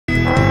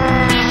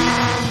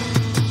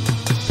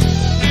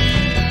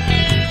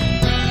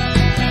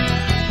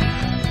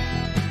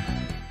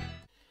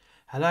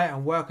Hello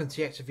and welcome to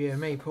the X Review of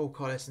me, Paul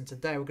Collis, and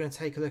today we're going to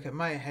take a look at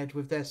Motorhead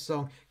with their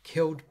song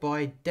Killed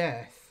by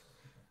Death.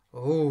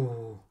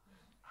 Ooh.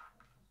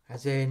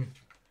 As in,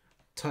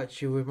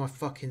 touch you with my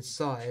fucking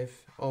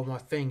scythe or my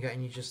finger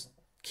and you just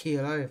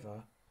keel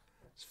over.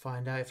 Let's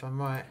find out if I'm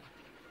right.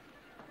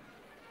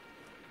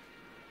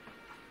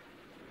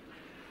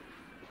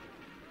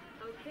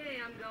 Okay,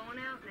 I'm going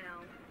out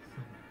now.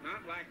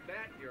 Not like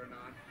that, you're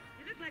not.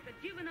 You look like a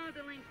juvenile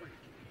delinquent.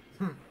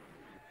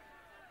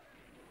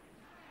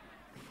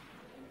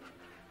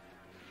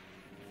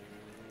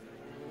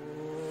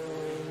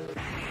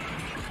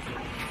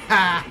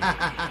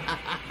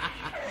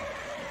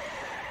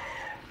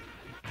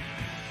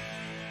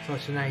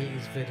 Such an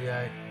 80s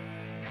video.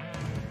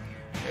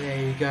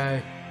 There you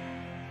go.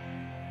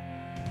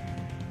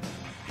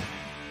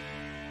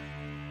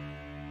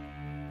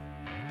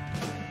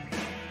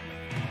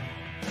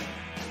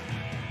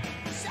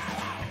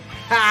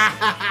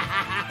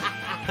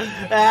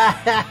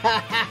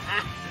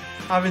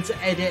 Having to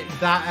edit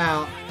that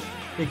out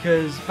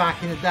because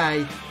back in the day,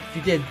 if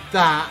you did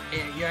that,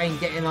 you ain't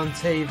getting on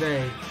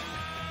TV.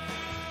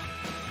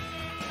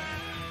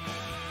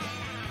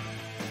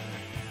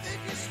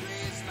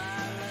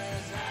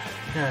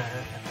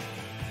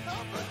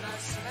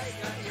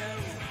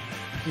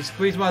 You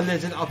squeeze my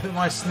lizard, I'll put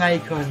my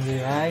snake on you,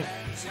 eh?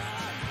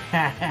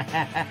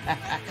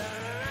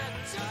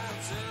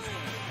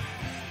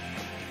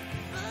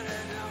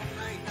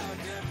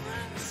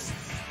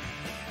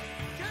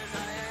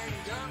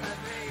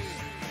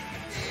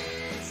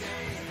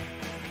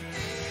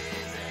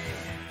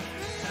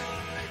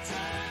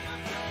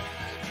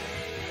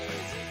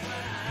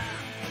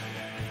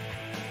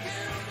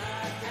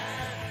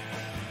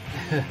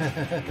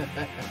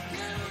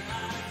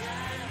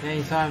 The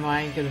only time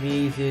I ain't gonna be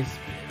easy is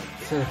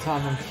till the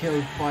time I'm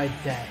killed by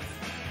death.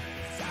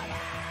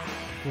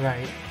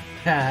 Right.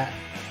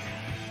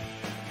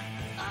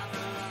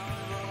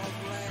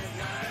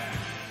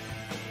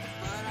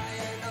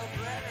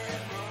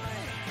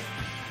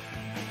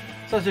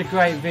 Such a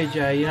great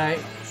video, you know,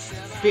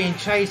 being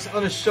chased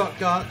on a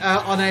shotgun,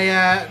 on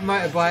a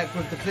motorbike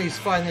with the police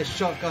firing their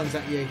shotguns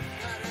at you,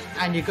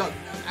 and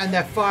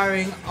they're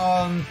firing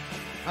on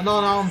an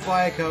unarmed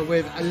biker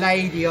with a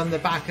lady on the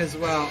back as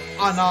well,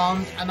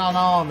 unarmed and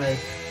unarmoured.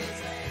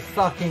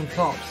 Fucking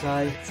cops,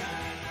 eh?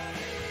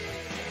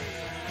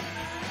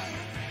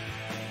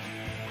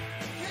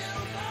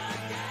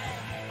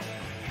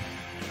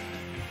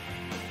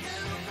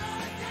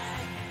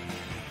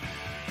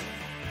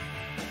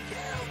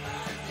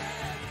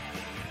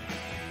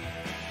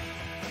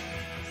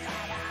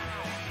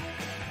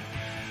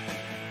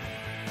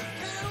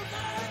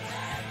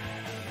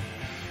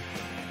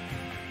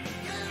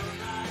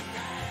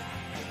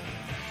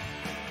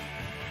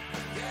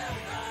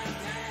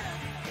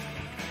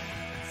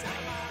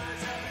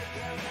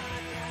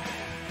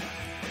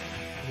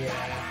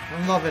 Yeah,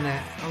 I'm loving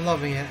it. I'm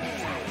loving it.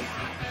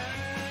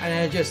 And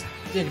I just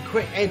did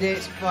quick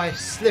edits by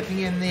slipping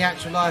in the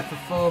actual live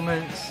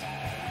performance.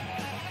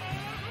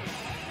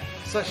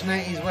 Such an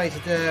 80s way to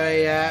do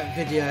a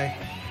video.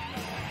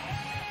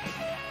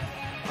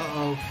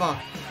 Uh-oh, fuck.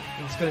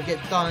 He's gonna get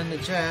done in the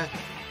chair.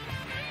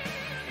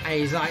 And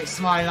he's like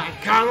smiling like,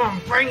 come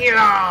on, bring it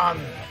on!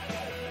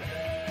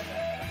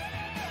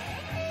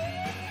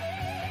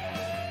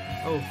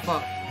 Oh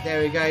fuck,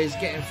 there he goes,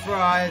 getting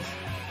fried.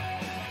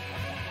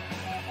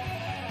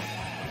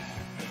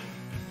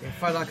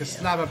 Felt like a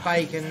slab of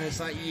bacon, and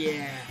it's like,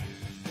 yeah,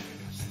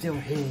 still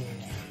here.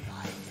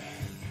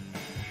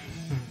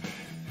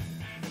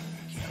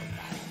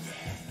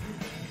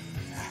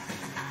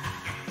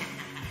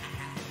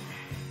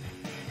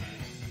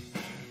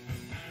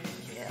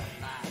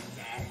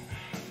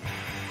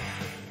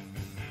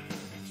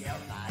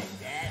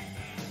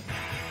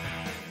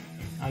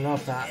 I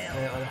love that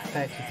little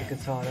effect with the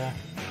guitar there.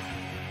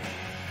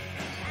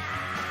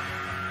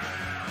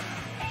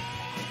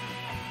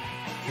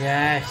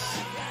 Yes.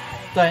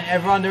 Don't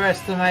ever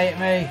underestimate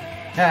me.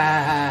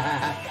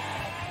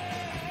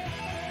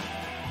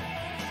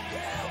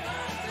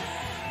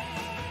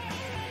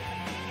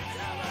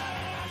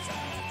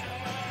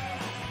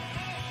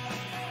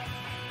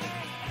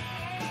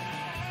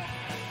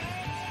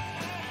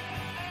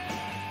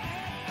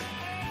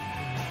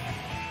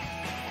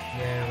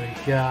 There we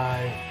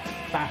go.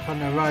 Back on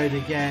the road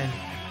again.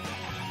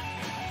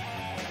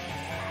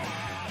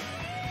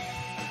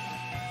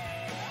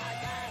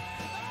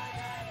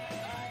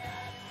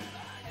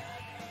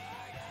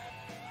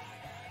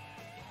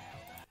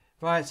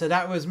 Right, so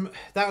that was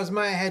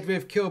Motorhead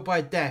with Killed by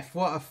Death.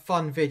 What a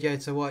fun video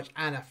to watch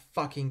and a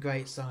fucking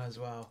great song as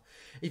well.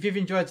 If you've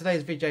enjoyed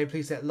today's video,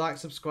 please hit like,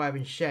 subscribe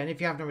and share. And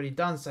if you haven't already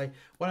done so,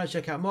 why not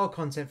check out more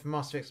content from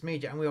Master X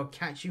Media, and we'll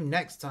catch you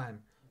next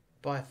time.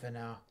 Bye for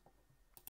now.